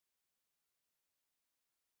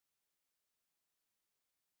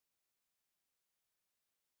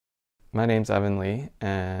My name's Evan Lee,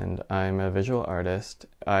 and I'm a visual artist.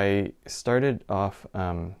 I started off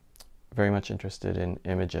very much interested in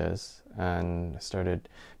images and started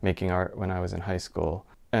making art when I was in high school.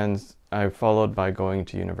 And I followed by going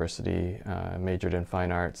to university, majored in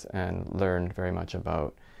fine arts, and learned very much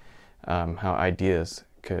about how ideas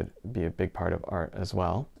could be a big part of art as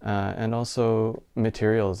well, and also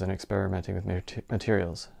materials and experimenting with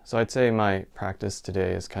materials. So I'd say my practice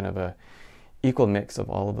today is kind of a equal mix of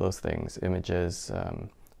all of those things: images,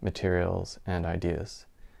 materials, and ideas.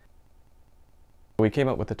 We came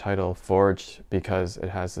up with the title Forged because it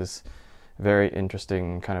has this very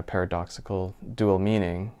interesting kind of paradoxical dual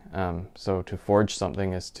meaning. So to forge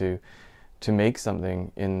something is to make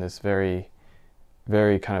something in this very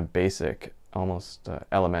kind of basic, almost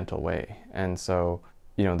elemental way. And so,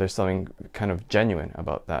 there's something kind of genuine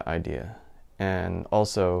about that idea. And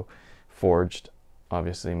also, forged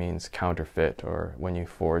obviously means counterfeit, or when you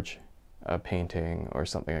forge a painting or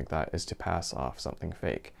something like that, is to pass off something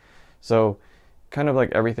fake. So kind of like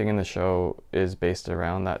everything in the show is based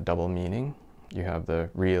around that double meaning. You have the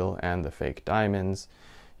real and the fake diamonds.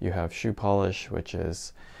 You have shoe polish, which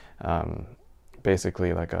is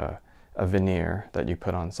basically like a veneer that you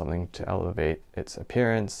put on something to elevate its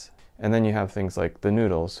appearance. And then you have things like the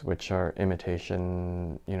noodles, which are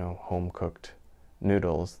imitation, home-cooked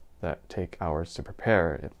noodles that take hours to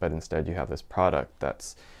prepare, but instead you have this product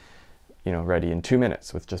that's, ready in 2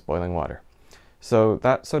 minutes with just boiling water. So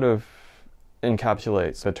that sort of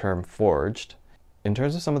encapsulates the term forged. In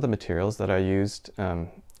terms of some of the materials that I used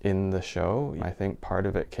in the show, I think part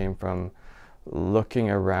of it came from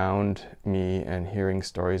looking around me and hearing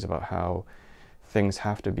stories about how things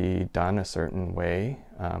have to be done a certain way.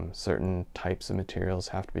 Certain types of materials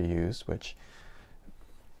have to be used, which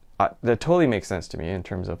that totally makes sense to me in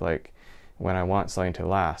terms of, like, when I want something to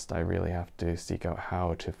last, I really have to seek out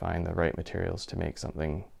how to find the right materials to make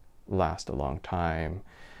something last a long time.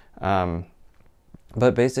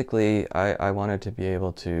 But basically, I wanted to be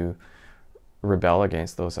able to rebel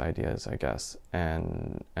against those ideas, I guess,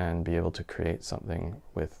 and be able to create something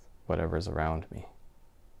with whatever's around me.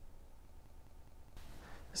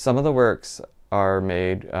 Some of the works are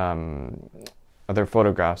made, other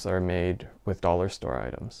photographs are made with dollar store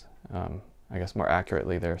items. I guess more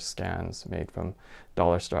accurately, they're scans made from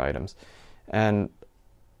dollar store items. And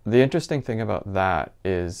the interesting thing about that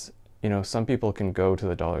is, some people can go to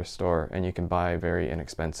the dollar store and you can buy very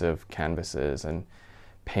inexpensive canvases and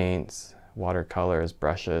paints, watercolors,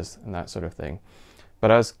 brushes, and that sort of thing.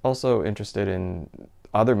 But I was also interested in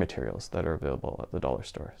other materials that are available at the dollar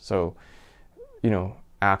store. So,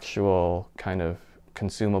 actual kind of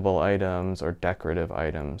consumable items or decorative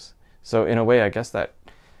items. So in a way, I guess that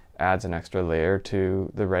adds an extra layer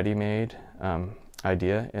to the ready-made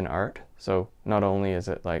idea in art. So not only is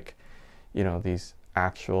it like, these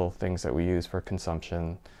actual things that we use for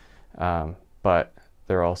consumption, but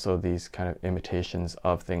there are also these kind of imitations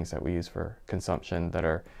of things that we use for consumption that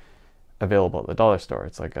are available at the dollar store.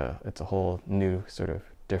 It's like it's a whole new sort of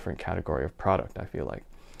different category of product, I feel like.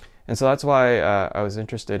 And so that's why I was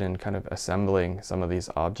interested in kind of assembling some of these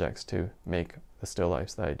objects to make the still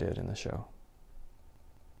lifes that I did in the show.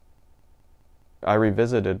 I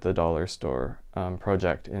revisited the dollar store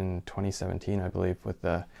project in 2017, I believe, with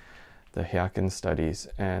the Hyakin studies.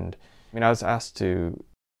 And I was asked to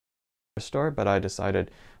restore, but I decided,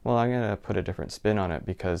 well, I'm going to put a different spin on it,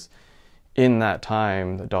 because in that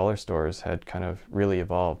time, the dollar stores had kind of really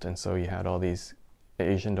evolved. And so you had all these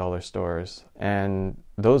Asian dollar stores, and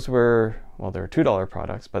those were, well, they were $2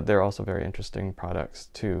 products, but they're also very interesting products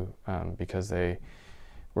too, because they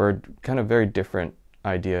were kind of very different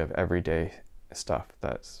idea of everyday stuff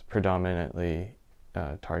that's predominantly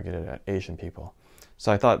targeted at Asian people.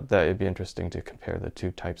 So I thought that it'd be interesting to compare the two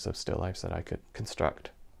types of still lifes that I could construct.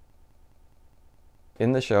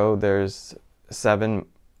 In the show, there's 7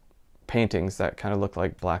 paintings that kind of look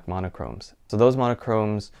like black monochromes. So those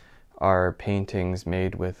monochromes are paintings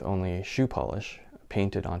made with only shoe polish,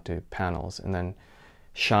 painted onto panels and then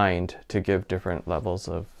shined to give different levels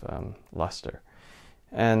of luster.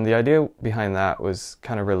 And the idea behind that was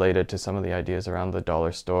kind of related to some of the ideas around the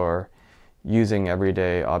dollar store, using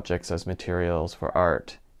everyday objects as materials for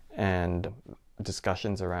art, and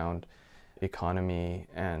discussions around economy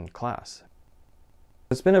and class.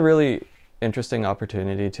 It's been a really interesting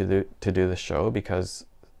opportunity to do the show, because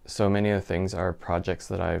so many of the things are projects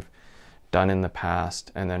that I've done in the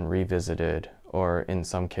past and then revisited, or in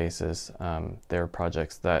some cases, they're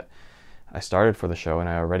projects that I started for the show and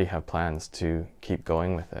I already have plans to keep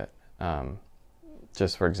going with it.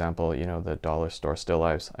 Just for example, the dollar store still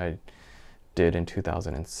lifes, I did in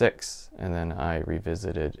 2006, and then I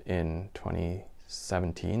revisited in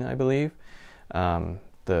 2017, I believe. The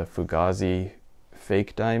Fugazi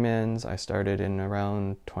fake diamonds I started in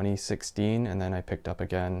around 2016, and then I picked up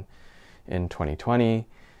again in 2020.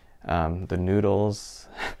 The noodles,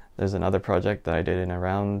 there's another project that I did in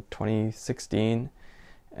around 2016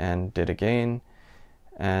 and did again.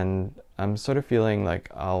 And I'm sort of feeling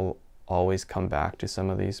like I'll always come back to some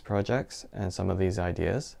of these projects and some of these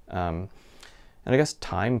ideas. And I guess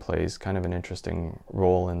time plays kind of an interesting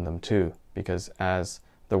role in them too, because as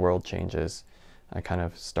the world changes, I kind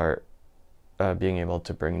of start being able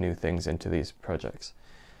to bring new things into these projects.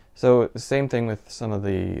 So the same thing with some of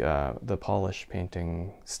the polish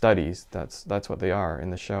painting studies. That's what they are in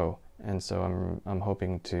the show, and so I'm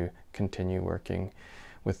hoping to continue working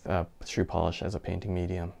with through polish as a painting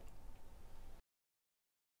medium.